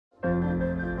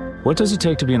What does it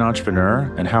take to be an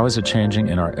entrepreneur, and how is it changing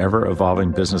in our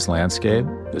ever-evolving business landscape?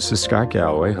 This is Scott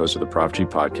Galloway, host of the Prop G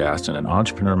podcast and an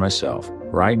entrepreneur myself.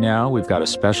 Right now, we've got a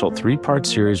special 3-part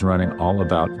series running all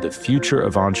about the future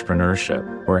of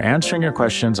entrepreneurship. We're answering your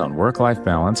questions on work-life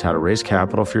balance, how to raise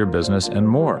capital for your business, and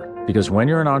more. Because when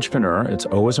you're an entrepreneur, it's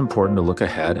always important to look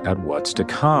ahead at what's to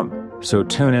come. So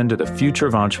tune in to the Future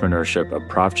of Entrepreneurship, a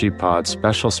Prop G pod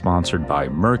special sponsored by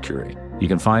Mercury. You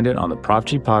can find it on the Prop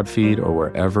G Pod feed or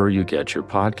wherever you get your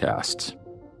podcasts.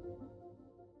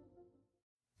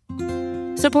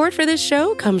 Support for this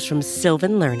show comes from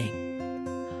Sylvan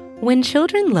Learning. When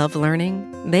children love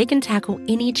learning, they can tackle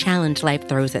any challenge life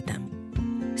throws at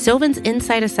them. Sylvan's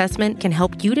Insight Assessment can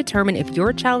help you determine if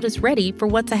your child is ready for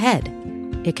what's ahead.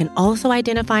 It can also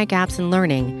identify gaps in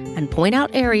learning and point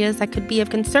out areas that could be of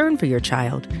concern for your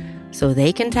child so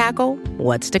they can tackle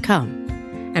what's to come.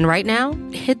 And right now,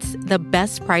 it's the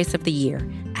best price of the year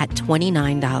at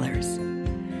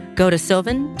 $29. Go to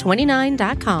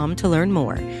sylvan29.com to learn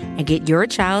more and get your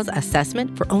child's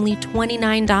assessment for only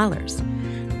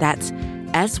 $29. That's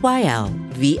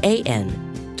SYLVAN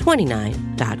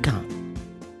 29.com.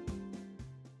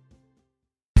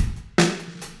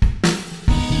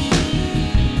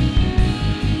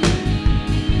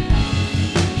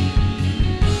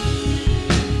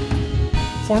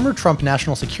 Former Trump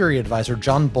National Security Advisor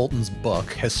John Bolton's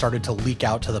book has started to leak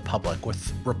out to the public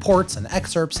with reports and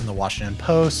excerpts in the Washington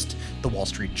Post, the Wall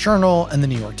Street Journal, and the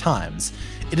New York Times.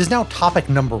 It is now topic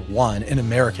number 1 in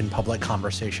American public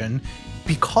conversation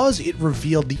because it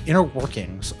revealed the inner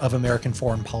workings of American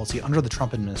foreign policy under the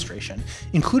Trump administration,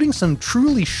 including some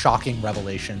truly shocking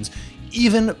revelations,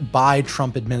 even by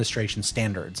Trump administration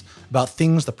standards, about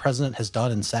things the president has done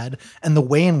and said, and the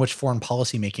way in which foreign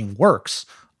policy making works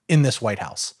in this White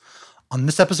House. On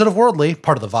this episode of Worldly,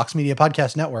 part of the Vox Media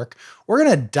Podcast Network, we're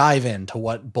going to dive into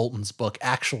what Bolton's book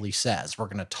actually says. We're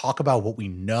going to talk about what we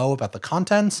know about the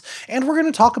contents, and we're going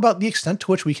to talk about the extent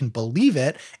to which we can believe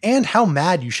it, and how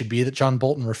mad you should be that John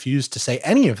Bolton refused to say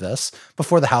any of this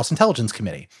before the House Intelligence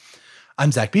Committee.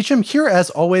 I'm Zach Beecham, here as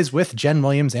always with Jen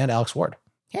Williams and Alex Ward.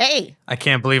 Hey! I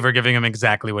can't believe we're giving him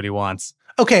exactly what he wants.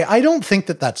 Okay, I don't think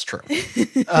that that's true.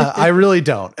 I really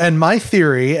don't. And my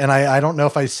theory, and I don't know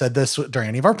if I said this during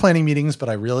any of our planning meetings, but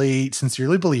I really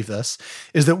sincerely believe this,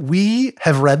 is that we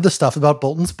have read the stuff about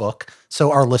Bolton's book,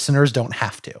 so our listeners don't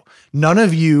have to. None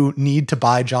of you need to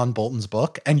buy John Bolton's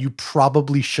book, and you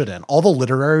probably shouldn't. All the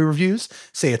literary reviews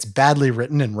say it's badly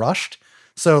written and rushed.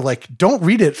 So, don't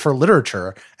read it for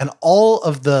literature. And all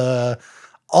of the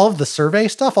survey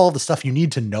stuff, all of the stuff you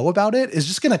need to know about it is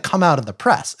just going to come out in the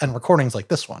press and recordings like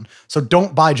this one. So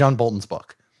don't buy John Bolton's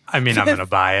book. I mean, I'm going to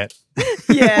buy it.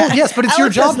 Yeah. Well, yes, but it's your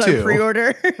job to.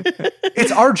 Pre-order.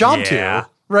 It's our job to,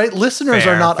 right? Listeners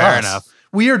are not fair us. Enough.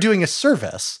 We are doing a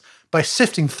service by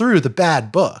sifting through the bad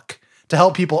book to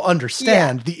help people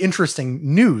understand the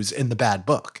interesting news in the bad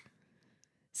book.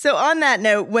 So on that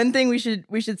note, one thing we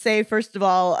should say, first of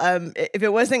all, if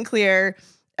it wasn't clear,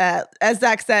 as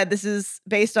Zach said, this is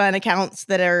based on accounts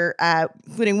that are,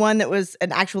 including one that was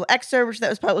an actual excerpt that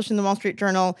was published in the Wall Street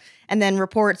Journal, and then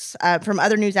reports from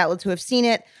other news outlets who have seen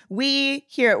it. We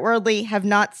here at Worldly have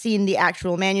not seen the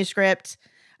actual manuscript,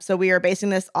 so we are basing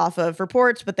this off of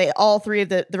reports, but all three of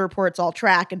the reports all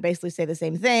track and basically say the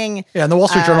same thing. Yeah, and the Wall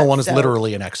Street Journal one is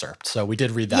literally an excerpt, so we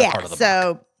did read that part of the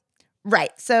book.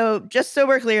 Right. So just so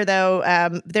we're clear,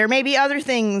 though, there may be other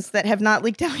things that have not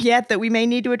leaked out yet that we may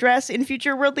need to address in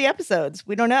future Worldly episodes.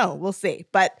 We don't know. We'll see.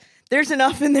 But there's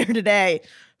enough in there today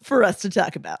for us to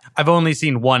talk about. I've only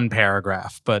seen one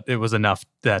paragraph, but it was enough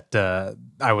that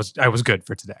I was good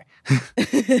for today.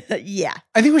 Yeah.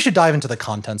 I think we should dive into the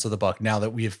contents of the book now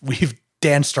that we've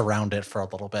danced around it for a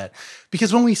little bit.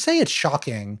 Because when we say it's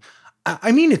shocking,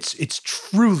 I mean, it's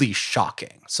truly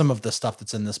shocking, some of the stuff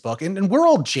that's in this book. And we're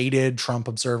all jaded Trump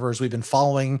observers. We've been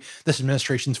following this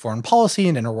administration's foreign policy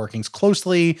and inner workings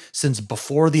closely since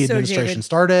before the administration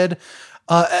started.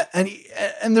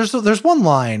 And there's one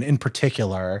line in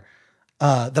particular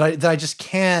that I just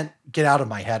can't get out of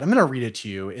my head. I'm going to read it to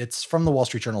you. It's from the Wall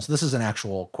Street Journal. So this is an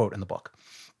actual quote in the book.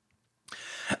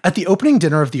 At the opening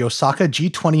dinner of the Osaka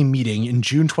G20 meeting in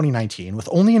June 2019, with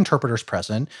only interpreters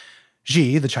present,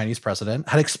 Xi, the Chinese president,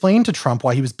 had explained to Trump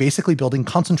why he was basically building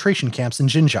concentration camps in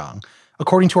Xinjiang.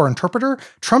 According to our interpreter,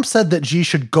 Trump said that Xi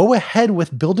should go ahead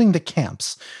with building the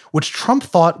camps, which Trump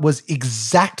thought was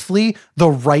exactly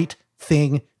the right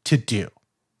thing to do.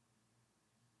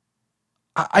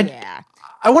 I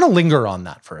want to linger on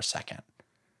that for a second.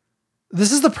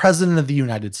 This is the president of the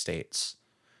United States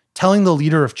telling the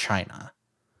leader of China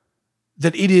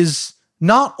that it is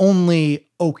not only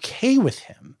okay with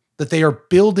him that they are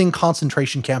building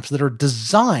concentration camps that are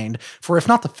designed for, if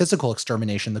not the physical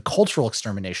extermination, the cultural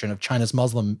extermination of China's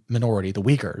Muslim minority, the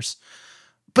Uyghurs,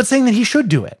 but saying that he should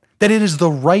do it, that it is the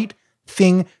right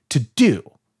thing to do.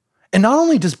 And not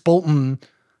only does Bolton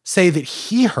say that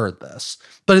he heard this,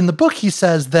 but in the book he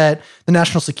says that the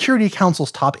National Security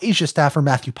Council's top Asia staffer,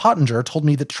 Matthew Pottinger, told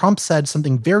me that Trump said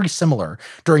something very similar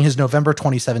during his November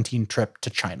 2017 trip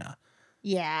to China.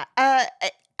 Yeah.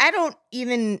 I don't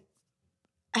even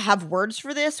have words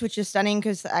for this, which is stunning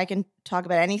because I can talk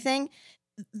about anything.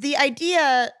 The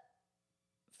idea,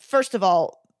 first of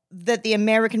all, that the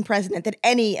American president, that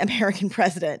any American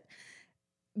president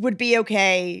would be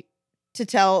okay to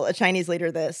tell a Chinese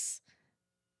leader this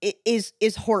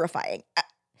is horrifying.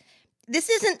 This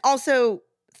isn't also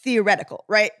theoretical,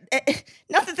 right?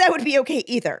 Not that that would be okay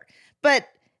either. But,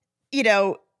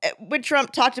 when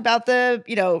Trump talked about the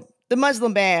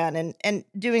Muslim ban and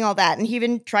doing all that, and he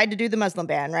even tried to do the Muslim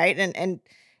ban, right? And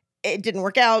it didn't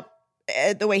work out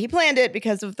the way he planned it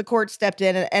because of the court stepped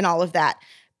in and all of that.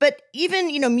 But even,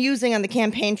 musing on the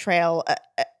campaign trail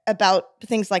about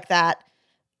things like that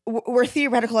were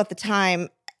theoretical at the time.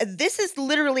 This is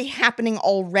literally happening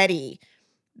already,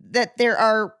 that there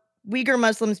are Uyghur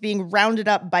Muslims being rounded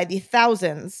up by the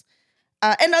thousands,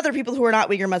 and other people who are not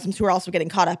Uyghur Muslims who are also getting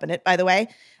caught up in it, by the way,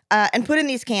 and put in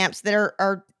these camps that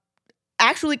are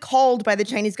actually called by the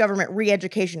Chinese government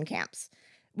re-education camps,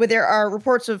 where there are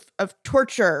reports of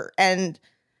torture and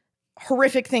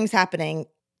horrific things happening.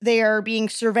 They are being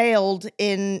surveilled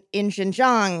in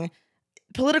Xinjiang.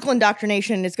 Political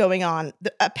indoctrination is going on.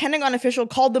 A Pentagon official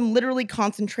called them literally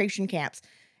concentration camps.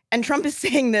 And Trump is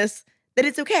saying this, that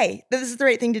it's okay, that this is the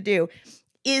right thing to do,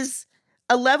 is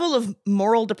a level of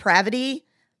moral depravity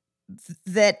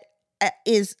that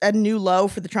is a new low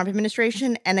for the Trump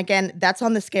administration. And again, that's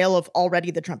on the scale of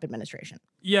already the Trump administration.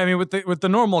 Yeah, I mean, with the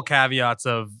normal caveats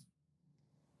of,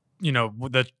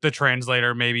 the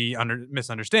translator maybe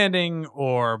misunderstanding,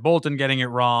 or Bolton getting it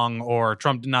wrong, or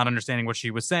Trump not understanding what she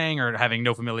was saying, or having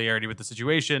no familiarity with the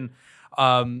situation.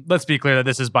 Let's be clear that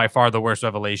this is by far the worst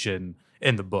revelation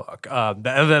in the book that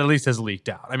at least has leaked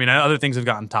out. I mean, other things have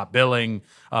gotten top billing,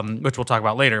 which we'll talk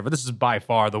about later, but this is by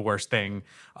far the worst thing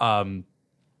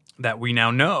that we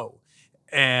now know.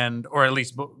 Or at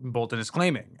least Bolton is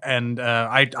claiming. And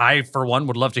I, for one,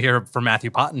 would love to hear from Matthew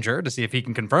Pottinger to see if he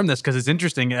can confirm this, because it's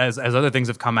interesting as other things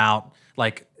have come out,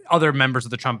 like other members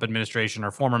of the Trump administration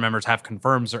or former members have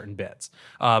confirmed certain bits.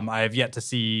 I have yet to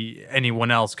see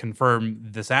anyone else confirm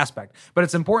this aspect. But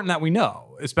it's important that we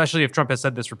know, especially if Trump has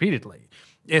said this repeatedly.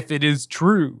 If it is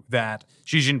true that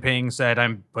Xi Jinping said,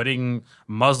 I'm putting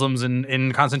Muslims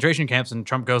in concentration camps, and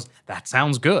Trump goes, that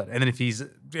sounds good. And then if he's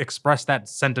expressed that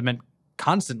sentiment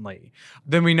constantly,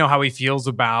 then we know how he feels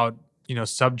about,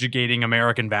 subjugating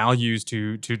American values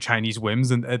to Chinese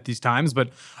whims at these times, but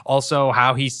also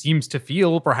how he seems to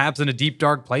feel perhaps in a deep,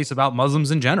 dark place about Muslims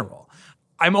in general.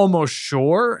 I'm almost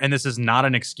sure, and this is not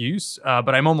an excuse,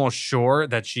 but I'm almost sure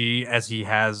that Xi, as he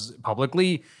has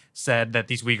publicly said, that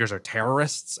these Uyghurs are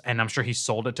terrorists, and I'm sure he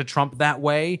sold it to Trump that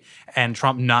way, and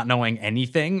Trump not knowing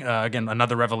anything. Again,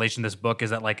 another revelation in this book is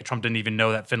that Trump didn't even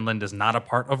know that Finland is not a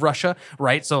part of Russia,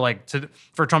 right? So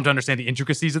for Trump to understand the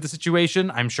intricacies of the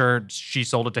situation, I'm sure she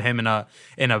sold it to him in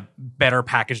a better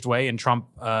packaged way, and Trump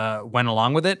went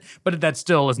along with it. But that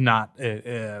still is not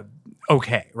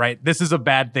okay, right? This is a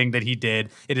bad thing that he did.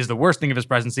 It is the worst thing of his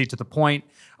presidency, to the point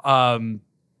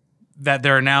that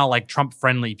there are now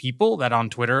Trump-friendly people that on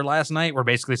Twitter last night were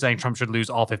basically saying Trump should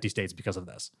lose all 50 states because of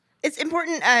this. It's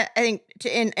important, I think,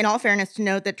 in all fairness, to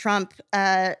note that Trump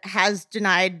has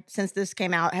denied, since this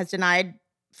came out, has denied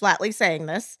flatly saying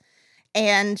this.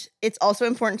 And it's also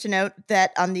important to note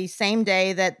that on the same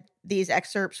day that these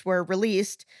excerpts were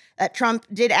released, Trump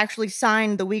did actually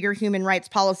sign the Uyghur Human Rights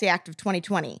Policy Act of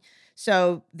 2020.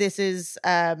 So this is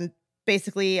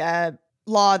basically a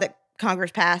law that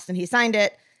Congress passed, and he signed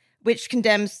it, which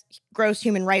condemns gross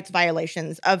human rights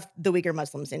violations of the Uyghur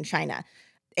Muslims in China,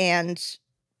 and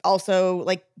also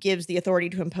gives the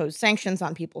authority to impose sanctions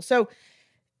on people. So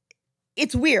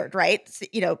it's weird, right?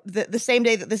 The same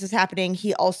day that this is happening,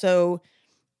 he also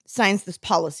signs this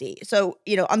policy. So,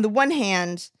 on the one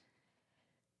hand,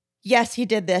 yes, he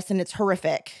did this and it's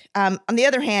horrific. On the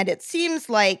other hand, it seems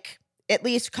like at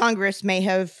least Congress may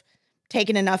have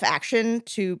taken enough action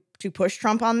to push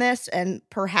Trump on this, and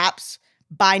perhaps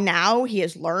by now he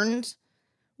has learned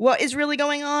what is really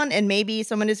going on, and maybe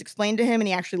someone has explained to him and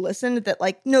he actually listened that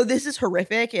no, this is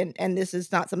horrific and this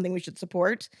is not something we should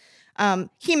support.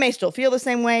 He may still feel the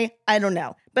same way. I don't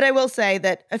know. But I will say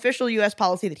that official U.S.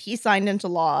 policy that he signed into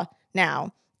law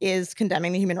now is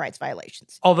condemning the human rights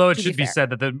violations. Although it should be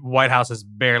said that the White House has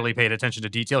barely paid attention to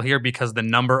detail here because the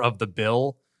number of the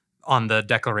bill on the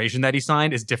declaration that he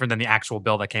signed is different than the actual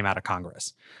bill that came out of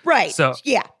Congress. Right. So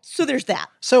So there's that.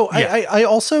 So yeah. I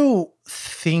also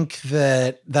think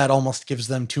that almost gives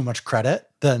them too much credit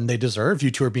than they deserve.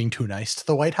 You two are being too nice to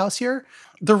the White House here.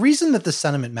 The reason that the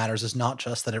sentiment matters is not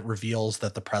just that it reveals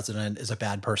that the president is a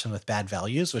bad person with bad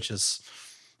values, which is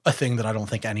a thing that I don't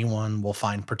think anyone will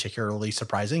find particularly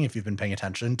surprising if you've been paying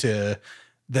attention to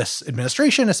this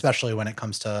administration, especially when it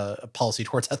comes to policy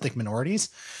towards ethnic minorities.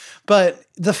 But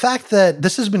the fact that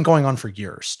this has been going on for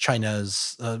years,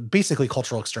 China's basically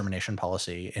cultural extermination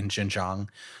policy in Xinjiang,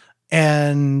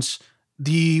 and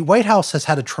the White House has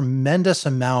had a tremendous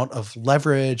amount of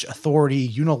leverage, authority,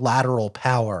 unilateral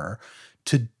power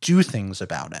to do things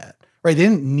about it. Right? They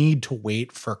didn't need to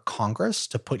wait for Congress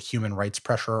to put human rights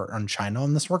pressure on China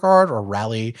in this regard, or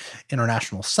rally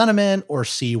international sentiment, or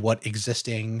see what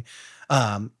existing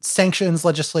sanctions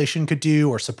legislation could do,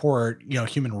 or support,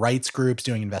 human rights groups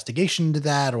doing investigation into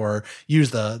that, or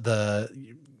use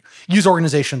use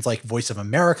organizations like Voice of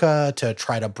America to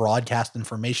try to broadcast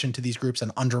information to these groups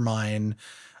and undermine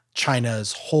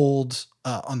China's hold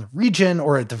on the region,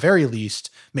 or at the very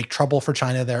least make trouble for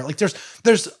China there. Like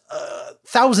there's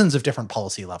thousands of different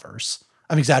policy levers.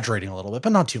 I'm exaggerating a little bit,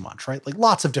 but not too much, right? Like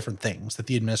lots of different things that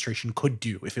the administration could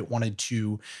do if it wanted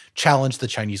to challenge the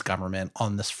Chinese government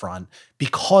on this front,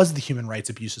 because the human rights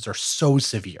abuses are so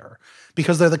severe,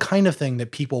 because they're the kind of thing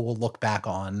that people will look back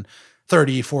on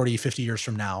 30, 40, 50 years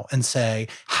from now and say,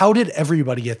 how did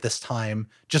everybody at this time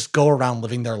just go around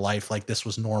living their life like this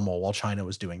was normal while China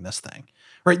was doing this thing,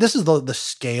 right? This is the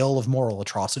scale of moral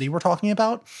atrocity we're talking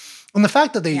about. And the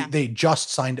fact that they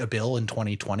just signed a bill in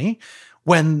 2020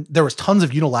 when there was tons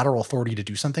of unilateral authority to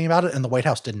do something about it and the White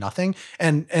House did nothing.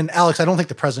 And Alex, I don't think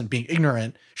the president being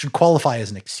ignorant should qualify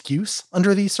as an excuse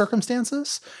under these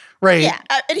circumstances, right? Yeah,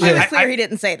 and he was clear he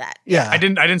didn't say that. Yeah. I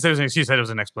didn't say it was an excuse, I said it was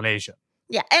an explanation.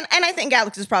 Yeah, and I think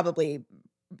Alex is probably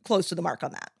close to the mark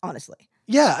on that, honestly.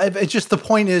 Yeah, it's just the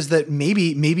point is that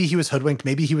maybe he was hoodwinked,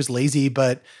 maybe he was lazy,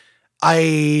 but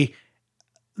the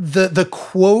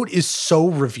quote is so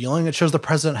revealing. It shows the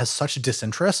president has such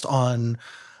disinterest on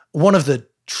one of the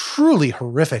truly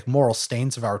horrific moral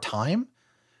stains of our time,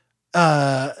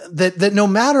 that no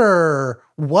matter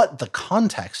what the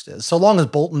context is, so long as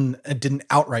Bolton didn't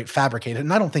outright fabricate it,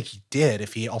 and I don't think he did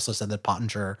if he also said that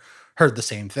Pottinger heard the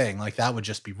same thing, like that would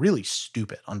just be really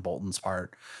stupid on Bolton's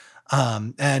part.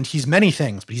 And he's many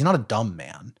things, but he's not a dumb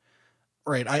man,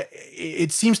 right?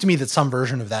 It seems to me that some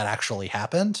version of that actually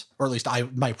happened, or at least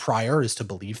my prior is to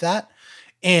believe that.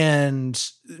 And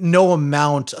no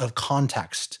amount of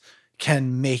context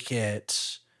can make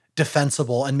it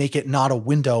defensible and make it not a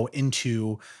window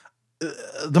into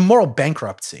the moral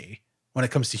bankruptcy when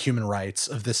it comes to human rights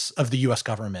of the U.S.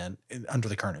 government under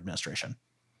the current administration.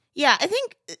 Yeah, I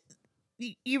think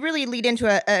you really lead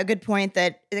into a good point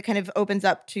that kind of opens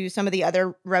up to some of the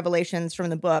other revelations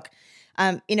from the book.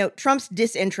 Trump's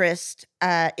disinterest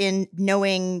in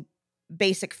knowing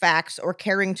basic facts or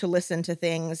caring to listen to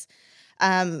things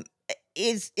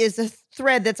is a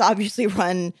thread that's obviously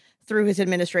run through his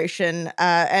administration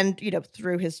and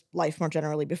through his life more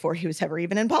generally before he was ever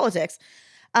even in politics.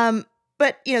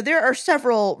 But there are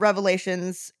several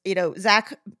revelations.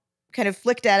 Zach kind of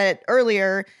flicked at it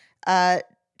earlier.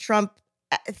 Trump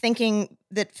thinking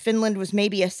that Finland was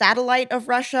maybe a satellite of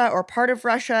Russia or part of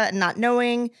Russia and not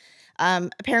knowing.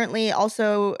 Apparently,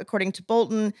 also, according to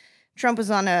Bolton, Trump was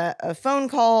on a phone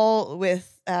call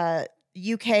with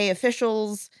UK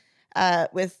officials,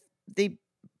 with the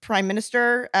Prime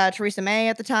Minister, Theresa May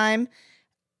at the time.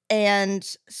 And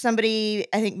somebody,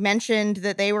 I think, mentioned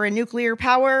that they were a nuclear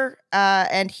power.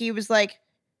 And he was like,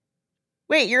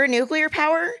 wait, you're a nuclear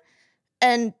power?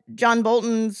 And John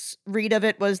Bolton's read of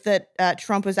it was that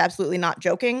Trump was absolutely not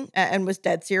joking and was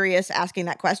dead serious asking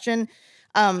that question.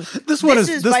 This one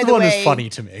is funny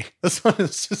to me. This one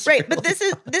is just right. But this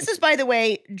is, by the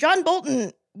way, John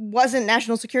Bolton wasn't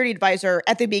national security advisor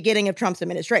at the beginning of Trump's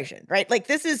administration, right? Like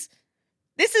this is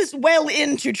well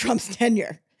into Trump's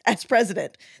tenure as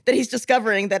president that he's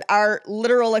discovering that our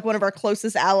one of our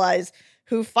closest allies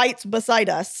who fights beside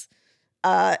us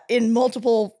in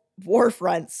multiple war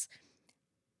fronts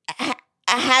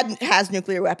has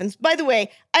nuclear weapons. By the way,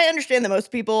 I understand that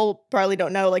most people probably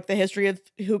don't know the history of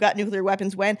who got nuclear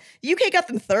weapons when. The UK got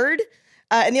them third.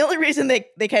 And the only reason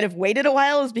they kind of waited a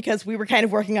while is because we were kind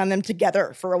of working on them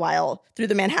together for a while through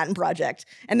the Manhattan Project.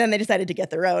 And then they decided to get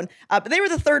their own. But they were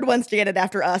the third ones to get it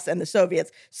after us and the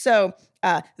Soviets. So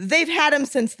they've had them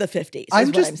since the 50s,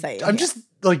 I'm just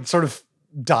sort of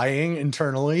dying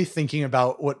internally thinking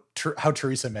about how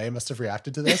Theresa May must have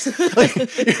reacted to this. Like,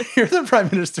 you're the prime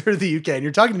minister of the UK and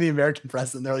you're talking to the American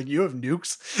president. They're like, you have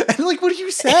nukes. And like, what do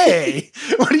you say?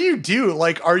 What do you do?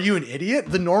 Like, are you an idiot?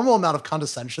 The normal amount of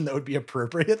condescension that would be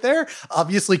appropriate there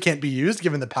obviously can't be used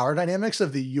given the power dynamics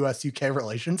of the US-UK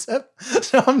relationship.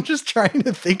 So I'm just trying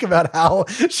to think about how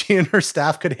she and her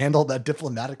staff could handle that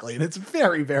diplomatically. And it's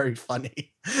very, very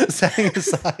funny, setting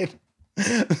aside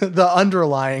the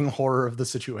underlying horror of the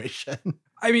situation.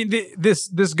 I mean,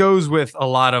 this goes with a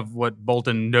lot of what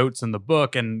Bolton notes in the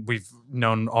book, and we've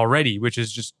known already, which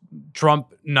is just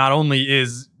Trump not only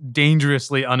is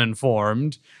dangerously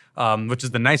uninformed, which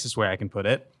is the nicest way I can put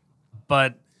it,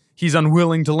 but he's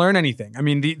unwilling to learn anything. I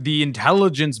mean, the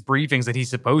intelligence briefings that he's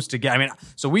supposed to get. I mean,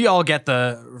 so we all get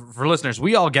for listeners,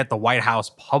 we all get the White House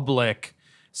public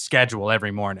schedule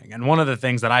every morning. And one of the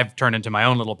things that I've turned into my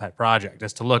own little pet project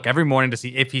is to look every morning to see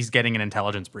if he's getting an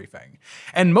intelligence briefing.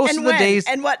 And most of the days...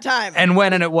 And what time. And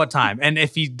when and at what time. And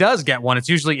if he does get one, it's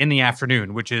usually in the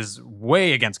afternoon, which is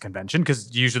way against convention,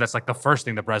 because usually that's like the first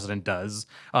thing the president does,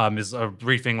 is a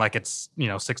briefing like it's,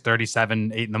 6:30,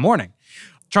 7, 8 in the morning.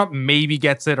 Trump maybe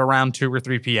gets it around 2 or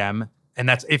 3 p.m., and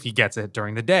that's if he gets it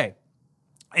during the day.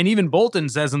 And even Bolton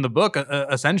says in the book,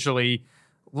 essentially,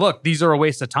 look, these are a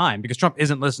waste of time because Trump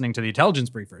isn't listening to the intelligence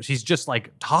briefers. He's just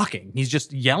like talking. He's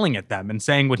just yelling at them and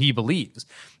saying what he believes.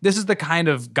 This is the kind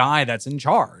of guy that's in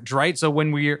charge, right? So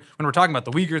when we're talking about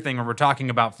the Uyghur thing, or we're talking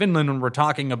about Finland, when we're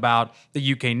talking about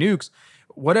the UK nukes,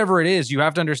 whatever it is, you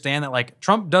have to understand that like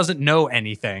Trump doesn't know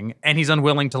anything and he's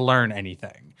unwilling to learn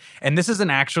anything. And this is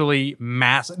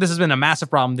this has been a massive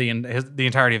problem the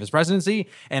entirety of his presidency,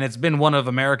 and it's been one of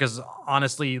America's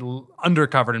honestly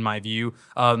undercovered, in my view,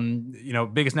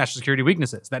 biggest national security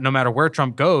weaknesses. That no matter where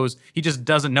Trump goes, he just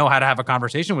doesn't know how to have a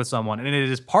conversation with someone, and it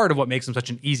is part of what makes him such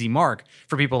an easy mark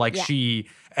for people like Xi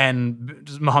and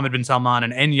Mohammed bin Salman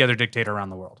and any other dictator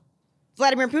around the world.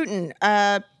 Vladimir Putin,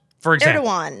 for example,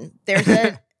 Erdogan.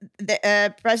 There's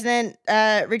President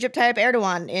Recep Tayyip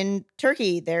Erdogan in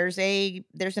Turkey. There's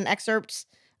an excerpt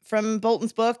from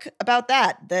Bolton's book about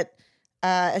that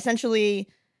essentially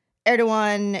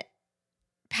Erdogan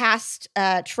passed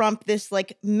Trump this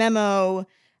like memo.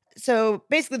 So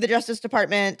basically, the Justice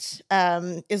Department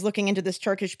is looking into this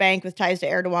Turkish bank with ties to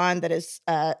Erdogan that is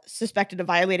suspected of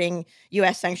violating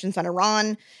U.S. sanctions on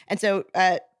Iran. And so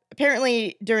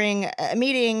apparently during a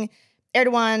meeting,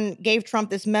 Erdogan gave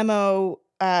Trump this memo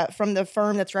from the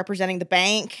firm that's representing the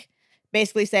bank,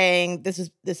 basically saying this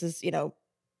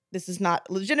is not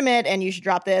legitimate and you should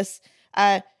drop this.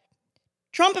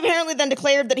 Trump apparently then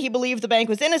declared that he believed the bank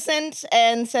was innocent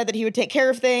and said that he would take care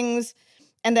of things,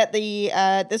 and that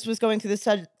this was going through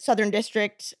the Southern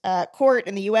District Court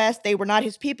in the U.S. They were not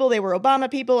his people; they were Obama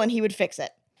people, and he would fix it.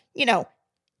 In a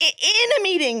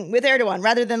meeting with Erdogan,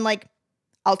 rather than like,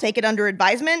 I'll take it under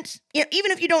advisement. Even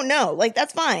if you don't know, like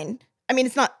that's fine. I mean,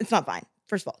 it's not fine.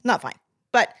 First of all, not fine.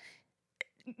 But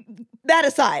that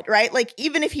aside, right? Like,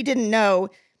 even if he didn't know,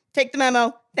 take the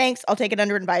memo. Thanks. I'll take it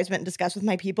under advisement and discuss with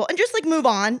my people, and just like move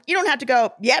on. You don't have to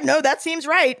go, yeah, no, that seems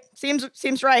right.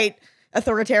 Seems right.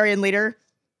 Authoritarian leader.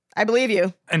 I believe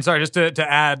you. And sorry, just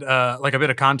to add like a bit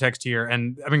of context here.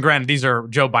 And I mean, granted, these are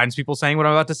Joe Biden's people saying what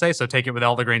I'm about to say, so take it with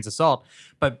all the grains of salt.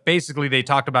 But basically, they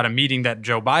talked about a meeting that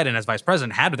Joe Biden, as vice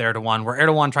president, had with Erdogan, where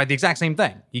Erdogan tried the exact same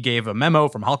thing. He gave a memo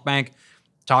from Halkbank,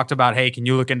 talked about, hey, can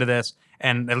you look into this?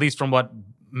 And at least from what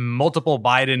multiple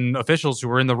Biden officials who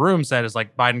were in the room said, is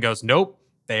like, Biden goes, nope,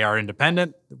 they are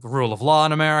independent, the rule of law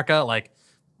in America. Like,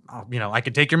 I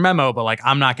could take your memo, but like,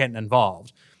 I'm not getting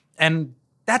involved. And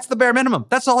that's the bare minimum.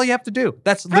 That's all you have to do.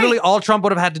 That's literally all Trump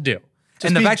would have had to do.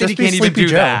 And the fact that he can't even do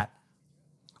that.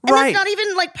 And that's not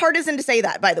even like partisan to say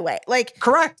that, by the way. Like,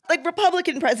 correct. Like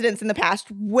Republican presidents in the past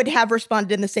would have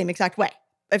responded in the same exact way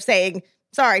of saying,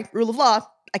 sorry, rule of law,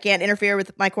 I can't interfere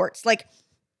with my courts. Like,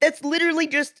 that's literally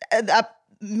just a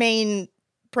main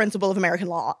principle of American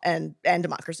law and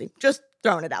democracy. Just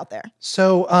throwing it out there.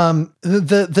 So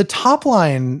the top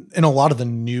line in a lot of the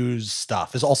news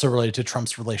stuff is also related to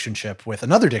Trump's relationship with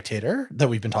another dictator that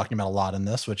we've been talking about a lot in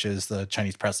this, which is the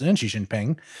Chinese president, Xi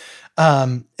Jinping.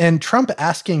 And Trump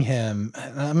asking him,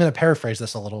 I'm going to paraphrase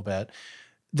this a little bit,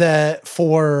 that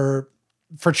for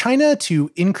China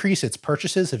to increase its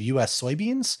purchases of U.S.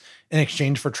 soybeans in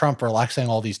exchange for Trump relaxing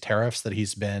all these tariffs that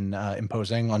he's been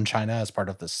imposing on China as part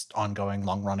of this ongoing,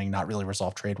 long-running, not really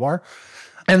resolved trade war.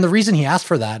 And the reason he asked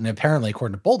for that, and apparently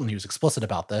according to Bolton, he was explicit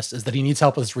about this, is that he needs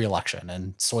help with his reelection.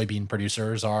 And soybean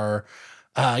producers are,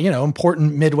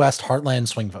 important Midwest heartland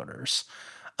swing voters.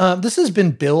 This has been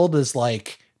billed as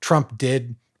like Trump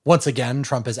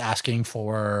is asking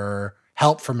for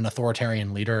help from an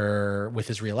authoritarian leader with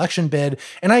his reelection bid.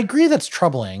 And I agree that's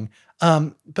troubling.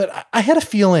 But I had a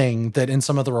feeling that in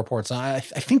some of the reports, and I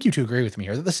think you two agree with me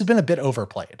here, that this has been a bit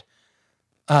overplayed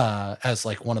as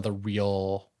like one of the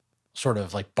real sort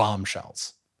of like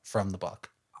bombshells from the book.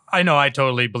 I know, I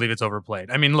totally believe it's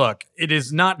overplayed. I mean, look, it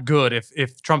is not good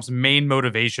if Trump's main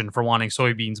motivation for wanting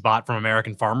soybeans bought from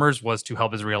American farmers was to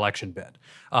help his reelection bid.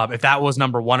 If that was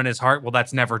number one in his heart, well,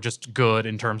 that's never just good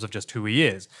in terms of just who he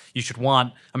is. You should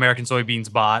want American soybeans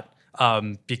bought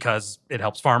because it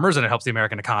helps farmers and it helps the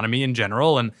American economy in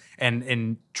general.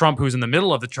 And Trump, who's in the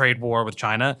middle of the trade war with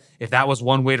China, if that was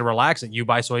one way to relax it, you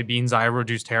buy soybeans, I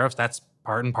reduce tariffs, that's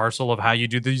part and parcel of how you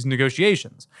do these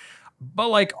negotiations. But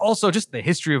like also just the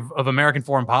history of American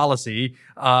foreign policy,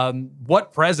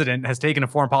 what president has taken a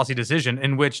foreign policy decision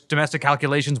in which domestic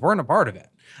calculations weren't a part of it?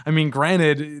 I mean,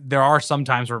 granted, there are some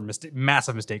times where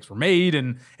massive mistakes were made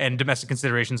and domestic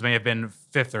considerations may have been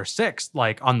fifth or sixth,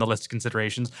 like on the list of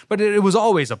considerations, but it was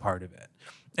always a part of it.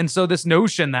 And so this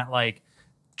notion that like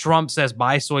Trump says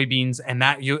buy soybeans and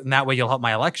that way you'll help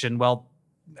my election, well,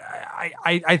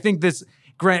 I think this,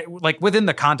 like within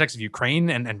the context of Ukraine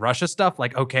and Russia stuff,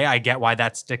 like, okay, I get why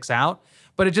that sticks out,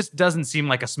 but it just doesn't seem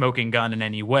like a smoking gun in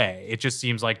any way. It just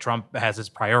seems like Trump has his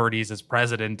priorities as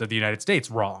president of the United States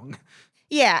wrong.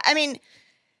 Yeah, I mean,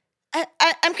 I'm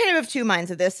kind of two minds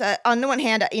of this. On the one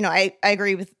hand, I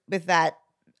agree with that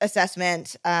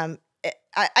assessment. I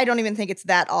don't even think it's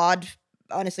that odd,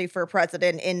 honestly, for a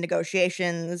president in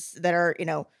negotiations that are,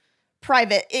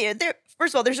 private.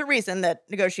 First of all, there's a reason that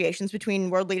negotiations between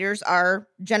world leaders are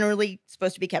generally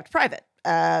supposed to be kept private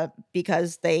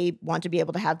because they want to be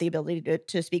able to have the ability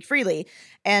to speak freely.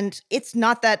 And it's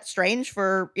not that strange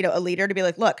for, a leader to be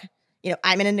like, look,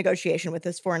 I'm in a negotiation with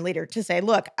this foreign leader to say,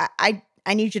 look, I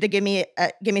need you to give me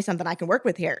something I can work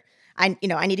with here. I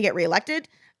need to get reelected.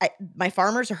 My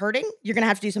farmers are hurting. You're going to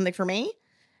have to do something for me.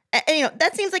 And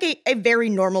that seems like a very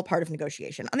normal part of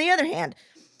negotiation. On the other hand,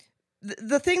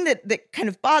 the thing that kind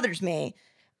of bothers me,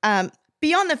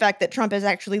 beyond the fact that Trump is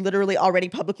actually literally already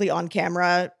publicly on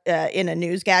camera in a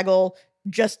news gaggle,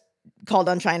 just called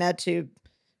on China to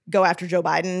go after Joe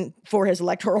Biden for his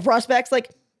electoral prospects. Like,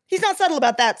 he's not subtle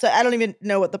about that, so I don't even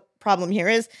know what the problem here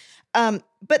is.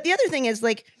 But the other thing is,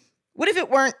 like, what if it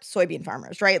weren't soybean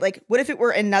farmers, right? Like, what if it were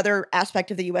another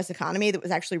aspect of the U.S. economy that was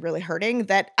actually really hurting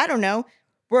that, I don't know,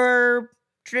 were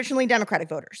traditionally Democratic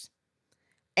voters?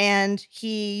 And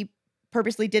he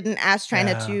purposely didn't ask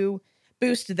China to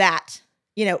boost that,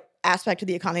 aspect of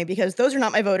the economy because those are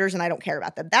not my voters and I don't care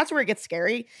about them. That's where it gets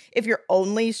scary. If you're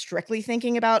only strictly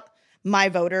thinking about my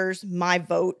voters, my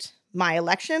vote, my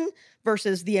election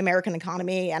versus the American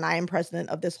economy and I am president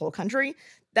of this whole country,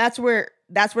 that's where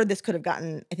this could have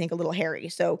gotten, I think, a little hairy.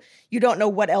 So you don't know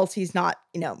what else he's not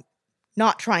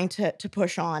trying to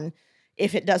push on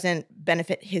if it doesn't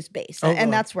benefit his base.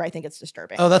 And that's where I think it's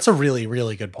disturbing. Oh, that's a really,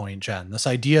 really good point, Jen. This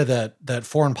idea that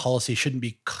foreign policy shouldn't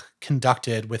be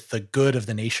conducted with the good of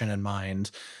the nation in mind,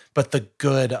 but the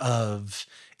good of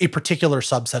a particular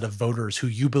subset of voters who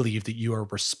you believe that you are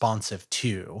responsive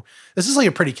to. This is like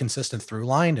a pretty consistent through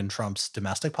line in Trump's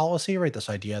domestic policy, right? This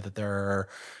idea that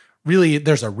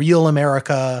there's a real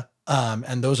America,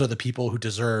 and those are the people who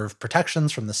deserve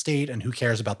protections from the state, and who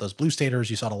cares about those blue staters?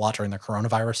 You saw it a lot during the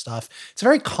coronavirus stuff. It's a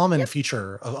very common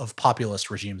feature of populist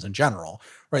regimes in general,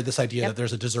 right? This idea that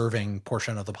there's a deserving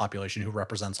portion of the population who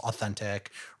represents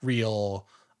authentic, real,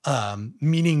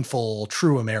 meaningful,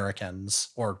 true Americans,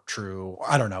 or true,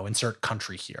 I don't know, insert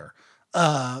country here.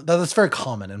 That's very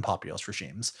common in populist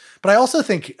regimes. But I also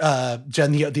think,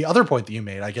 Jen, the other point that you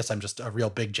made, I guess I'm just a real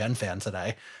big Jen fan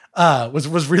today, was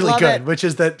really Love good, it. which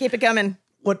is that Keep it coming.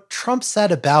 What Trump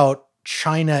said about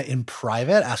China in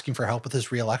private, asking for help with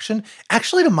his reelection,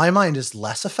 actually, to my mind, is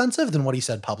less offensive than what he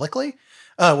said publicly,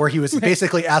 where he was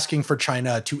basically asking for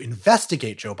China to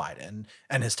investigate Joe Biden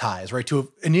and his ties, right?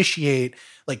 To initiate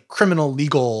like criminal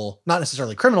legal, not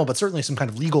necessarily criminal, but certainly some kind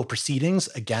of legal proceedings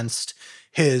against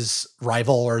his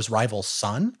rival or his rival's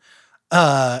son,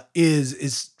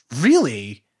 is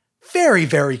really very,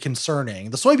 very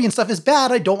concerning. The soybean stuff is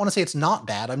bad. I don't want to say it's not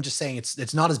bad. I'm just saying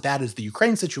it's not as bad as the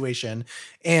Ukraine situation,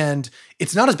 and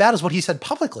it's not as bad as what he said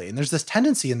publicly. And there's this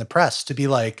tendency in the press to be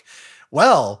like,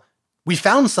 well, we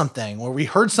found something or we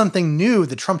heard something new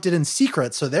that Trump did in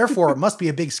secret, so therefore it must be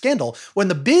a big scandal. When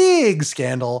the big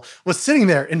scandal was sitting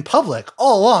there in public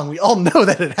all along, we all know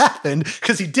that it happened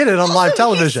because he did it on live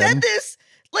television. He said this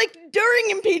like during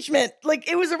impeachment. Like,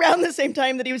 it was around the same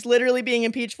time that he was literally being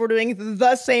impeached for doing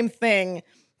the same thing,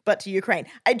 but to Ukraine.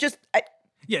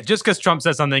 Yeah, just because Trump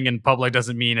says something in public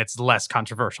doesn't mean it's less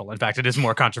controversial. In fact, it is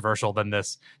more controversial than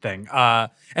this thing.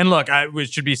 And look,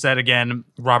 it should be said again,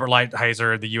 Robert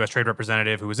Lighthizer, the U.S. trade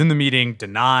representative who was in the meeting,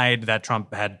 denied that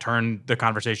Trump had turned the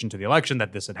conversation to the election,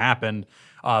 that this had happened,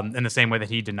 in the same way that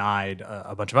he denied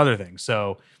a bunch of other things.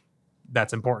 So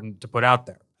that's important to put out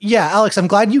there. Yeah, Alex, I'm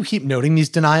glad you keep noting these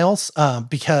denials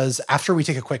because after we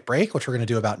take a quick break, which we're going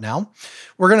to do about now,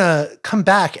 we're going to come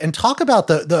back and talk about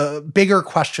the bigger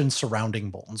questions surrounding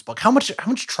Bolton's book. How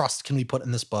much trust can we put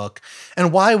in this book,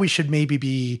 and why we should maybe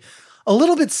be a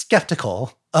little bit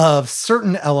skeptical of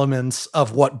certain elements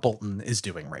of what Bolton is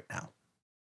doing right now.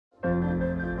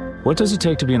 What does it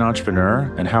take to be an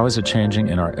entrepreneur, and how is it changing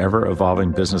in our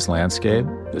ever-evolving business landscape?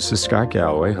 This is Scott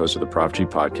Galloway, host of the Prop G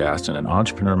podcast and an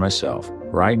entrepreneur myself.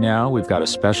 Right now, we've got a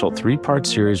special 3-part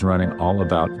series running all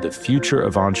about the future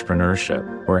of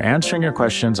entrepreneurship. We're answering your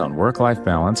questions on work-life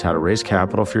balance, how to raise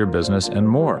capital for your business, and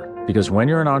more. Because when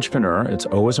you're an entrepreneur, it's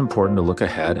always important to look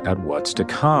ahead at what's to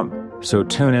come. So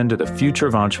tune in to the Future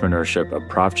of Entrepreneurship, a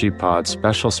Prop G pod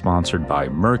special sponsored by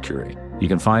Mercury. You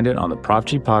can find it on the Prop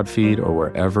G Pod feed or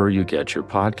wherever you get your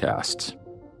podcasts.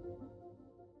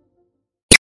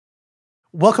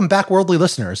 Welcome back, worldly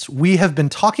listeners. We have been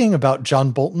talking about John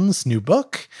Bolton's new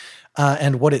book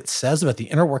and what it says about the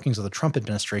inner workings of the Trump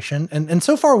administration. And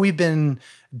so far, we've been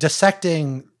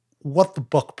dissecting what the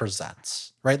book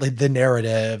presents, right? Like the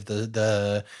narrative,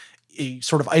 the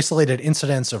sort of isolated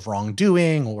incidents of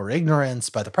wrongdoing or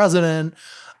ignorance by the president,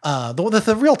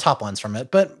 the real top lines from it.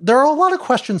 But there are a lot of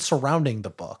questions surrounding the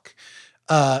book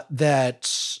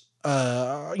that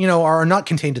are not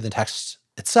contained in the text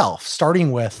itself,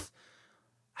 starting with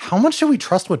how much do we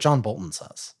trust what John Bolton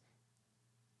says?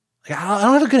 Like, I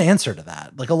don't have a good answer to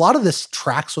that. Like, a lot of this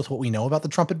tracks with what we know about the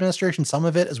Trump administration. Some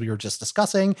of it, as we were just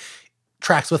discussing,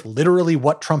 tracks with literally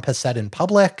what Trump has said in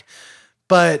public.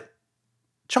 But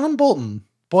John Bolton,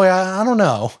 boy, I don't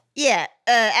know. Yeah,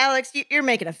 Alex, you're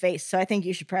making a face, so I think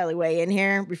you should probably weigh in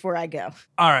here before I go.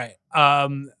 All right.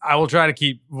 I will try to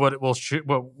keep what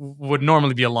would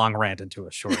normally be a long rant into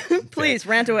a short. Please,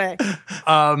 rant away.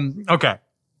 Okay.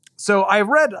 So I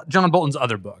read John Bolton's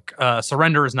other book,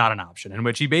 Surrender is Not an Option, in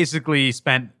which he basically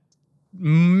spent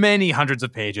many hundreds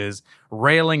of pages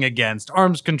railing against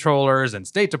arms controllers and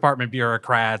State Department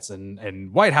bureaucrats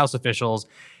and White House officials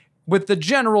with the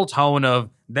general tone of,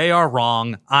 they are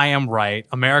wrong, I am right,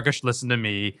 America should listen to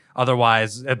me,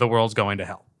 otherwise the world's going to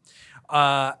hell.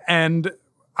 And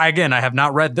I have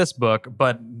not read this book,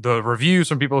 but the reviews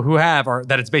from people who have are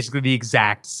that it's basically the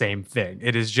exact same thing.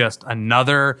 It is just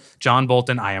another John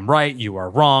Bolton, I am right, you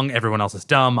are wrong, everyone else is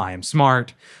dumb, I am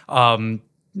smart,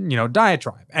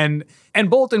 diatribe. And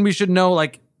Bolton, we should know,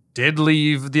 did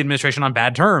leave the administration on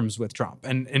bad terms with Trump.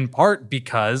 And in part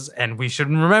because, and we should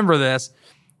remember this,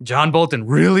 John Bolton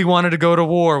really wanted to go to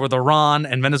war with Iran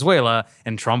and Venezuela,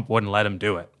 and Trump wouldn't let him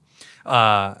do it.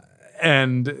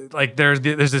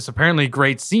 There's this apparently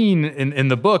great scene in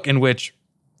the book in which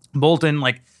Bolton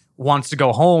wants to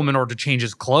go home in order to change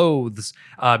his clothes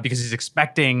because he's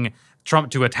expecting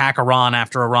Trump to attack Iran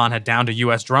after Iran had downed a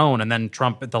U.S. drone, and then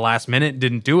Trump at the last minute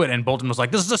didn't do it, and Bolton was like,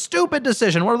 "This is a stupid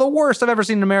decision, one of the worst I've ever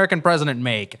seen an American president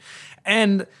make."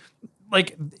 And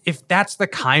if that's the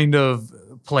kind of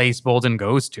place Bolton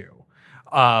goes to,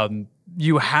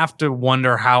 you have to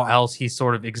wonder how else he's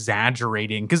sort of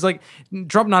exaggerating. Because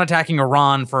Trump not attacking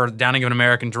Iran for downing of an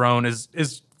American drone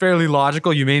is fairly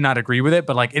logical. You may not agree with it,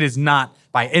 but it is not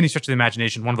by any stretch of the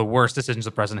imagination one of the worst decisions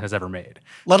the president has ever made.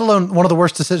 Let alone one of the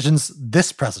worst decisions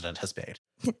this president has made.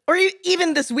 Or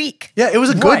even this week. Yeah, it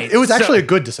was actually a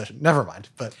good decision. Never mind.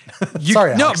 But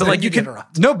sorry, Alex,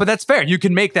 but that's fair. You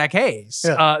can make that case.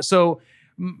 Yeah.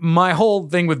 My whole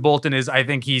thing with Bolton is I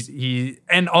think he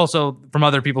and also from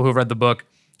other people who've read the book,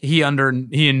 he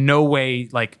in no way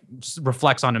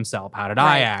reflects on himself. How did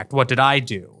I act? What did I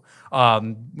do?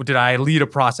 Did I lead a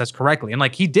process correctly? And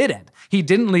he didn't. He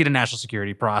didn't lead a national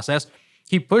security process.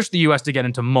 He pushed the U.S. to get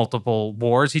into multiple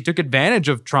wars. He took advantage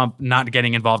of Trump not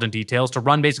getting involved in details to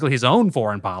run basically his own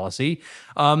foreign policy.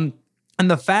 And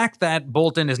the fact that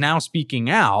Bolton is now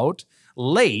speaking out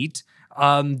late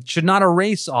should not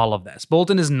erase all of this.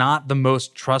 Bolton is not the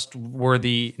most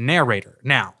trustworthy narrator.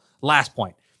 Now, last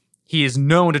point. He is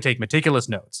known to take meticulous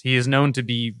notes. He is known to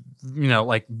be,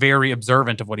 very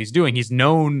observant of what he's doing. He's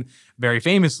known very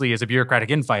famously as a bureaucratic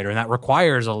infighter, and that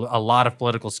requires a lot of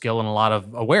political skill and a lot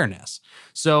of awareness.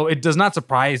 So it does not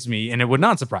surprise me, and it would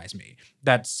not surprise me,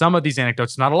 that some of these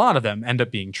anecdotes, not a lot of them, end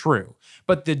up being true.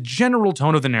 But the general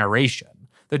tone of the narration,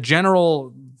 the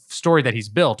general story that he's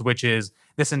built, which is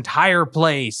this entire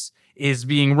place is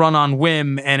being run on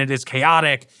whim, and it is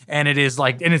chaotic, and it is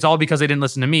and it's all because they didn't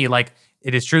listen to me.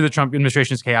 It is true the Trump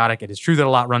administration is chaotic. It is true that a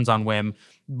lot runs on whim,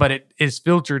 but it is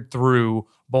filtered through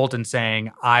Bolton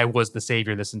saying, I was the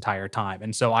savior this entire time.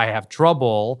 And so I have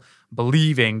trouble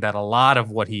believing that a lot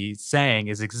of what he's saying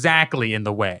is exactly in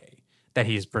the way that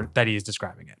he's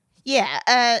describing it.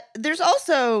 Yeah. There's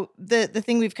also the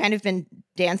thing we've kind of been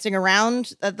dancing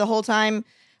around the whole time,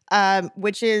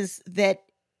 which is that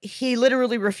he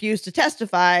literally refused to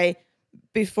testify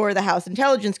before the House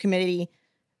Intelligence Committee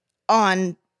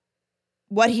on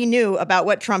what he knew about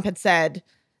what Trump had said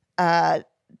to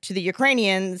the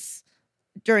Ukrainians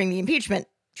during the impeachment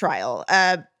trial.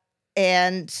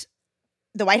 And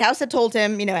the White House had told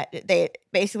him, they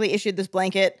basically issued this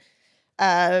blanket,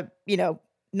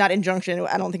 not injunction.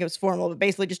 I don't think it was formal, but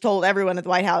basically just told everyone at the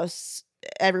White House,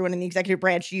 everyone in the executive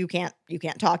branch, you can't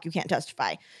talk, you can't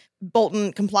testify.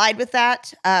 Bolton complied with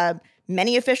that.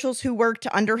 Many officials who worked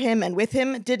under him and with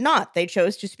him did not. They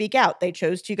chose to speak out. They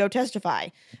chose to go testify,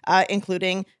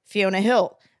 including Fiona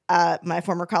Hill, my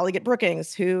former colleague at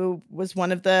Brookings, who was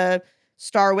one of the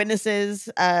star witnesses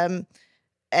and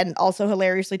also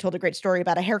hilariously told a great story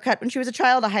about a haircut when she was a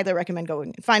child. I highly recommend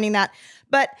going and finding that.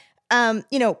 But,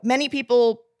 many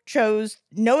people chose,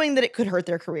 knowing that it could hurt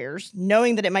their careers,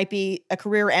 knowing that it might be a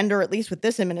career ender, at least with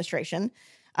this administration,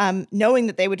 knowing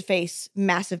that they would face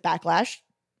massive backlash,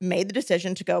 made the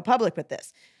decision to go public with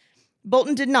this.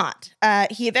 Bolton did not.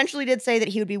 He eventually did say that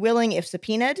he would be willing, if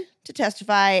subpoenaed, to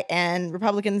testify, and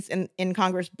Republicans in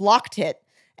Congress blocked it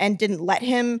and didn't let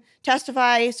him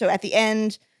testify. So at the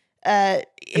end, in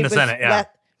the Senate,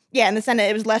 in the Senate,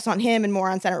 it was less on him and more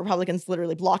on Senate Republicans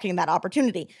literally blocking that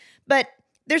opportunity. But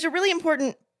there's a really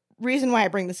important reason why I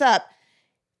bring this up.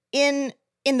 In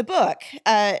the book,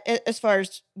 as far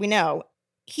as we know,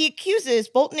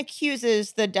 Bolton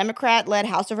accuses the Democrat-led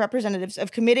House of Representatives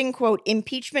of committing, quote,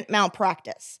 impeachment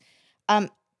malpractice.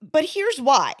 But here's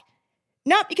why.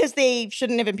 Not because they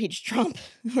shouldn't have impeached Trump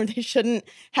or they shouldn't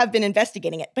have been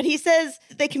investigating it, but he says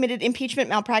they committed impeachment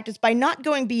malpractice by not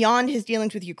going beyond his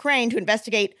dealings with Ukraine to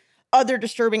investigate other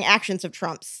disturbing actions of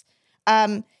Trump's.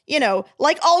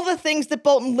 Like all the things that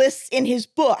Bolton lists in his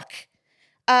book.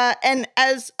 And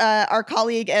as our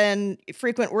colleague and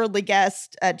frequent worldly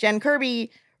guest, Jen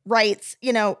Kirby, writes,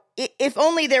 if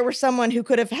only there were someone who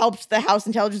could have helped the House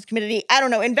Intelligence Committee,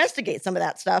 investigate some of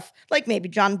that stuff, like maybe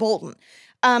John Bolton.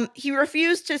 He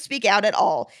refused to speak out at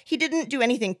all. He didn't do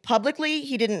anything publicly.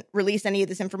 He didn't release any of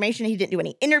this information. He didn't do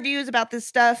any interviews about this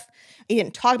stuff. He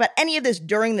didn't talk about any of this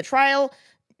during the trial.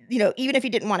 Even if he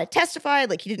didn't want to testify,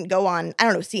 like he didn't go on,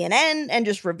 CNN and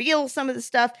just reveal some of the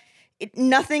stuff.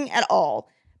 Nothing at all.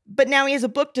 But now he has a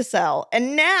book to sell.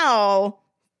 And now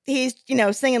he's,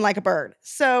 singing like a bird.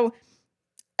 So,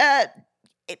 not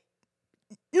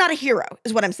a hero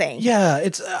is what I'm saying. Yeah,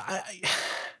 it's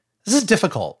this is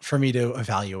difficult for me to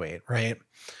evaluate, right?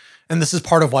 And this is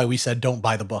part of why we said don't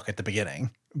buy the book at the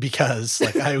beginning, because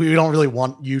we don't really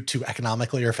want you to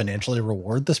economically or financially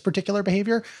reward this particular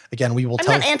behavior. Again, we will I'm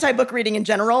not anti-book reading in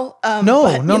general. No.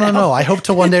 I hope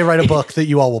to one day write a book that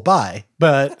you all will buy,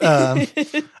 but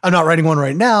I'm not writing one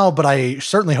right now, but I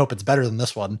certainly hope it's better than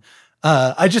this one.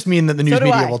 I just mean that the news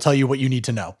media will tell you what you need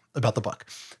to know about the book.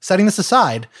 Setting this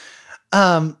aside,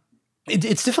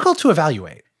 it's difficult to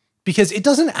evaluate because it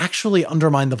doesn't actually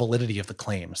undermine the validity of the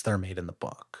claims that are made in the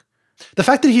book. The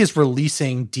fact that he is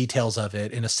releasing details of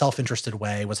it in a self-interested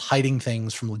way, was hiding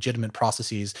things from legitimate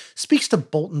processes, speaks to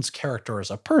Bolton's character as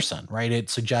a person, right? It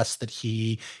suggests that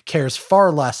he cares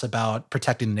far less about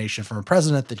protecting the nation from a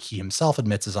president that he himself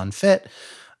admits is unfit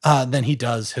than he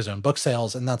does his own book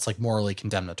sales, and that's morally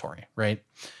condemnatory, right?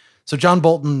 So John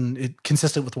Bolton,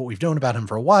 consistent with what we've known about him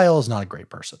for a while, is not a great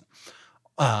person.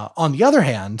 On the other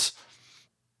hand,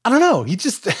 I don't know. He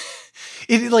just...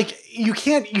 you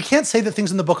can't say that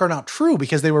things in the book are not true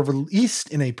because they were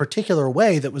released in a particular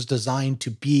way that was designed to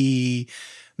be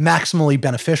maximally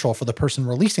beneficial for the person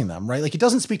releasing them, right? It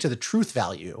doesn't speak to the truth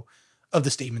value of the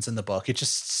statements in the book. It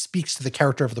just speaks to the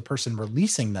character of the person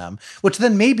releasing them, which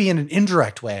then maybe in an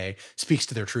indirect way speaks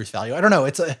to their truth value. I don't know.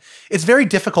 It's very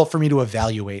difficult for me to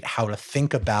evaluate how to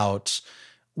think about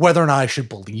whether or not I should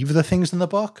believe the things in the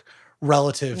book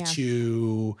relative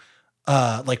to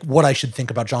what I should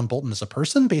think about John Bolton as a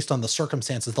person based on the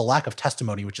circumstances, the lack of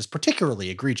testimony, which is particularly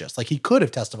egregious. He could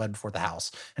have testified before the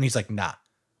House and he's no,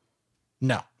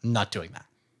 I'm not doing that.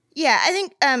 Yeah. I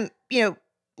think,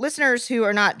 listeners who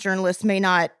are not journalists may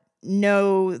not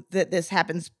know that this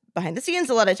happens behind the scenes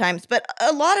a lot of times, but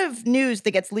a lot of news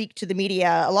that gets leaked to the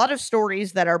media, a lot of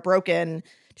stories that are broken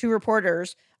to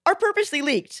reporters are purposely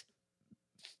leaked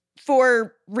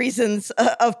for reasons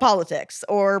of politics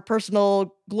or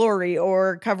personal glory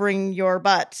or covering your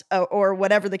butt or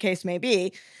whatever the case may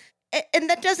be. And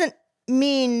that doesn't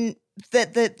mean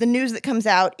that the news that comes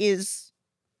out is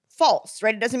false,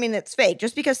 right? It doesn't mean it's fake.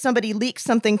 Just because somebody leaks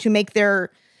something to make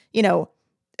their,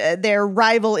 their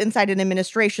rival inside an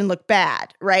administration look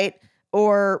bad, right?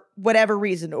 Or whatever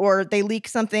reason, or they leak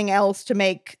something else to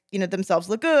make, themselves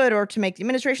look good or to make the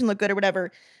administration look good or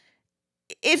whatever.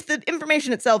 If the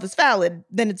information itself is valid,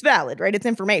 then it's valid, right? It's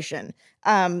information.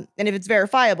 And if it's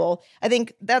verifiable, I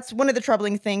think that's one of the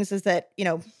troubling things is that,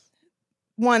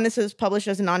 one, this is published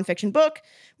as a nonfiction book,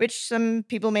 which some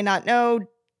people may not know,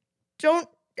 don't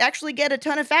actually get a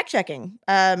ton of fact checking.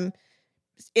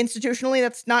 Institutionally,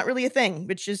 that's not really a thing,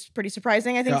 which is pretty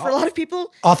surprising, I think, for a lot of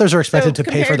people. Authors are expected to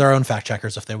pay for their own fact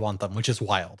checkers if they want them, which is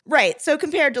wild. Right. So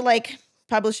compared to like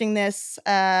publishing this,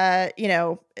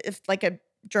 if like a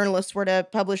journalist were to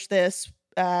publish this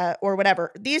or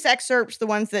whatever, these excerpts, the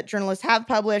ones that journalists have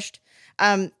published,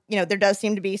 there does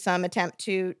seem to be some attempt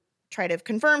to try to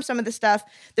confirm some of the stuff.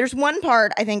 There's one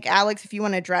part, I think, Alex, if you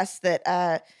want to address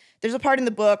that, there's a part in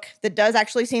the book that does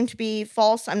actually seem to be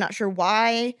false. I'm not sure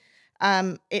why.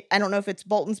 I don't know if it's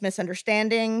Bolton's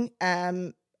misunderstanding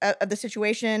of the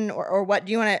situation or what.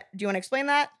 Do you want to explain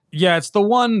that? Yeah, it's the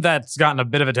one that's gotten a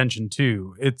bit of attention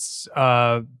too. It's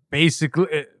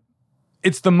basically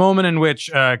it's the moment in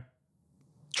which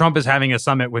Trump is having a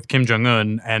summit with Kim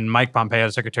Jong-un, and Mike Pompeo,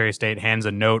 the Secretary of State, hands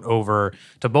a note over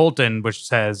to Bolton, which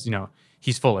says,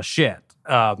 he's full of shit.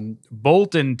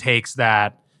 Bolton takes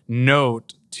that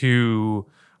note to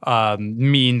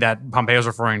mean that Pompeo's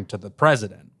referring to the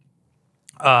president.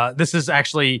 This is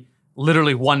actually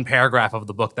literally one paragraph of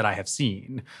the book that I have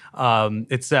seen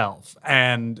itself.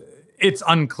 And it's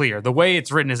unclear. The way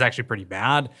it's written is actually pretty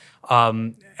bad.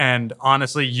 And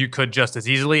honestly, you could just as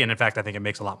easily, and in fact, I think it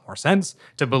makes a lot more sense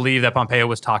to believe that Pompeo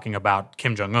was talking about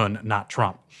Kim Jong-un, not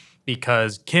Trump.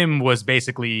 Because Kim was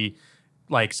basically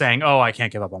like saying, oh, I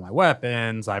can't give up on my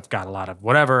weapons. I've got a lot of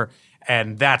whatever.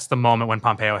 And that's the moment when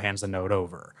Pompeo hands the note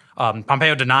over.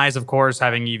 Pompeo denies, of course,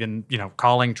 having even,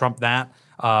 calling Trump that.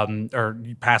 Or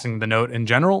passing the note in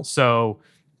general. So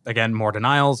again, more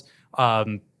denials.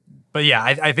 But yeah,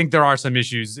 I think there are some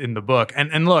issues in the book.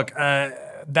 And look,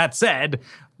 that said,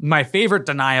 my favorite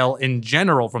denial in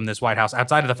general from this White House,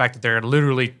 outside of the fact that they're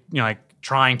literally,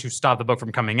 trying to stop the book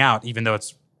from coming out, even though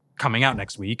it's coming out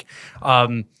next week,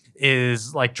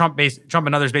 is like Trump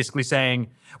and others basically saying,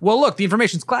 well, look, the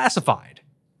information's classified.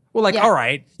 Well, all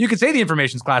right, you could say the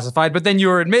information's classified, but then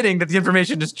you're admitting that the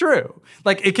information is true.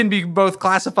 Like, it can be both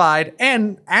classified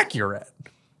and accurate.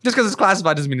 Just because it's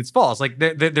classified doesn't mean it's false. Like,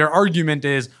 their argument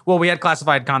is, well, we had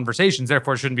classified conversations,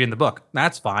 therefore it shouldn't be in the book.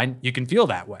 That's fine. You can feel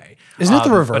that way. Isn't it the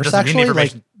reverse, actually?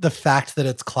 Like, the fact that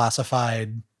it's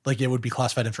classified, like, it would be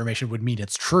classified information would mean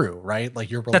it's true, right?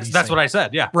 Like, you're releasing. That's what I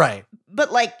said, yeah. Right.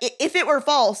 But, like, if it were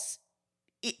false,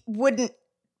 you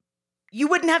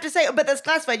wouldn't have to say, oh, but that's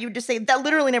classified. You would just say that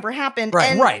literally never happened.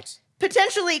 Right. And right.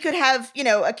 Potentially could have,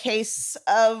 a case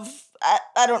of,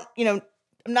 I don't,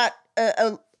 I'm not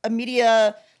a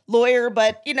media lawyer,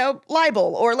 but,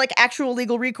 libel or like actual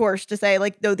legal recourse to say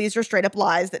like, no, these are straight up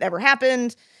lies that never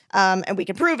happened. And we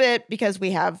can prove it because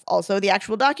we have also the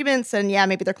actual documents and yeah,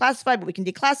 maybe they're classified, but we can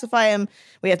declassify them.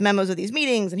 We have memos of these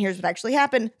meetings and here's what actually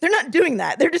happened. They're not doing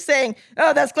that. They're just saying,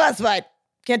 oh, that's classified.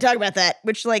 Can't talk about that,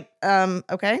 which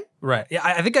okay. Right. Yeah,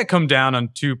 I think I come down on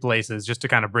two places just to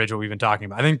kind of bridge what we've been talking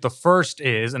about. I think the first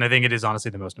is, and I think it is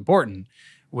honestly the most important,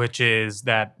 which is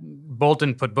that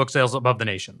Bolton put book sales above the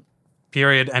nation.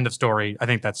 Period. End of story. I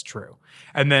think that's true.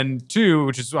 And then two,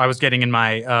 which is I was getting in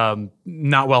my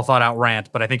not well thought out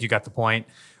rant, but I think you got the point,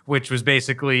 which was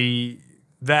basically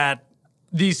that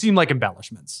these seem like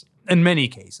embellishments in many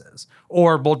cases,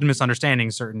 or Bolton misunderstanding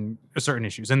certain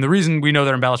issues. And the reason we know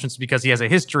they're embellishments is because he has a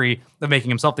history of making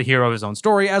himself the hero of his own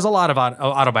story, as a lot of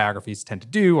autobiographies tend to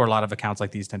do, or a lot of accounts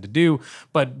like these tend to do.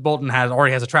 But Bolton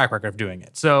already has a track record of doing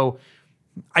it. So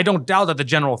I don't doubt that the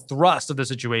general thrust of the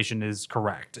situation is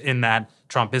correct in that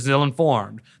Trump is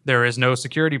ill-informed. There is no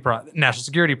national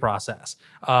security process.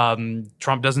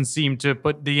 Trump doesn't seem to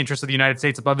put the interests of the United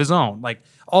States above his own. Like,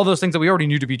 all those things that we already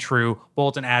knew to be true,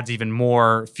 Bolton adds even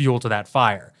more fuel to that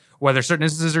fire. Whether certain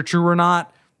instances are true or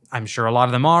not, I'm sure a lot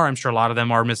of them are. I'm sure a lot of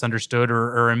them are misunderstood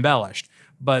or embellished.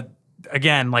 But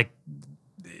again, like,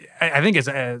 I think as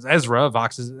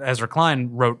Vox's Ezra Klein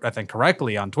wrote, I think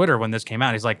correctly on Twitter when this came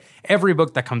out, he's like, every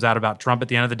book that comes out about Trump at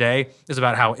the end of the day is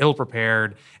about how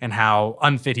ill-prepared and how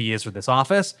unfit he is for this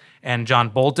office. And John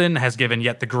Bolton has given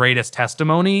yet the greatest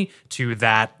testimony to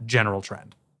that general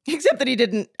trend. Except that he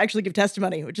didn't actually give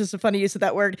testimony, which is a funny use of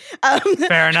that word.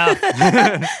 Fair enough.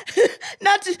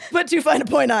 Not to put too fine a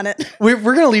point on it. We're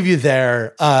going to leave you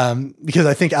there because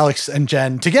I think Alex and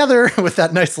Jen, together with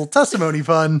that nice little testimony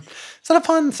pun, is that a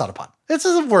pun? It's not a pun. It's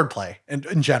just a wordplay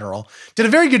in general. Did a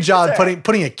very good job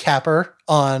putting a capper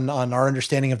on our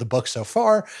understanding of the book so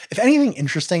far. If anything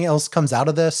interesting else comes out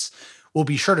of this, we'll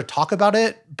be sure to talk about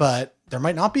it, but there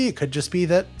might not be. It could just be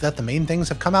that the main things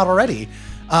have come out already.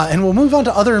 And we'll move on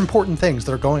to other important things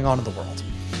that are going on in the world.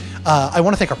 I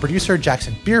want to thank our producer,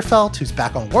 Jackson Bierfeld, who's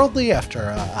back on Worldly after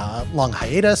a long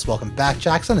hiatus. Welcome back,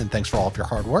 Jackson, and thanks for all of your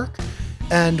hard work.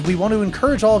 And we want to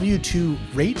encourage all of you to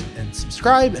rate and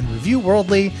subscribe and review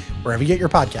Worldly wherever you get your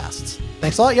podcasts.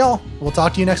 Thanks a lot, y'all. We'll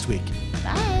talk to you next week.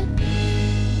 Bye.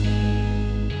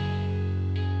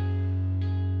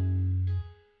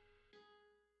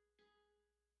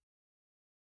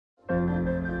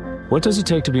 What does it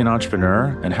take to be an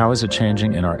entrepreneur, and how is it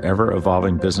changing in our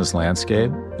ever-evolving business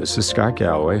landscape? This is Scott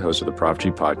Galloway, host of the Prop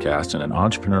G podcast and an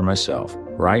entrepreneur myself.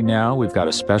 Right now, we've got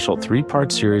a special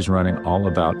 3-part series running all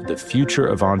about the future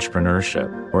of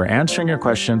entrepreneurship. We're answering your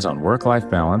questions on work-life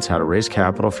balance, how to raise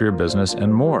capital for your business,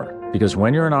 and more. Because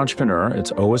when you're an entrepreneur,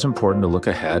 it's always important to look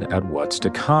ahead at what's to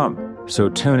come. So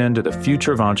tune in to the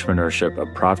Future of Entrepreneurship,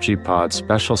 a Prop G pod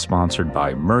special sponsored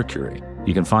by Mercury.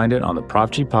 You can find it on the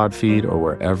Prop G Pod feed or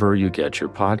wherever you get your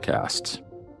podcasts.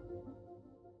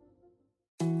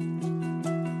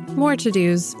 More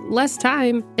to-dos, less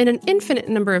time, and an infinite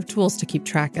number of tools to keep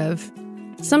track of.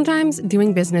 Sometimes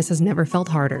doing business has never felt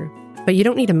harder, but you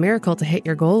don't need a miracle to hit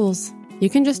your goals.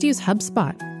 You can just use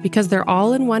HubSpot, because their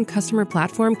all-in-one customer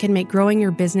platform can make growing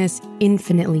your business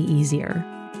infinitely easier.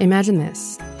 Imagine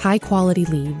this: high-quality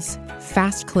leads,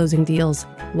 fast closing deals,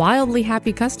 wildly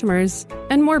happy customers,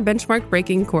 and more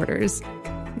benchmark-breaking quarters.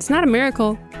 It's not a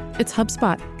miracle, it's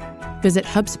HubSpot. Visit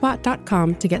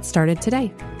HubSpot.com to get started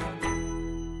today.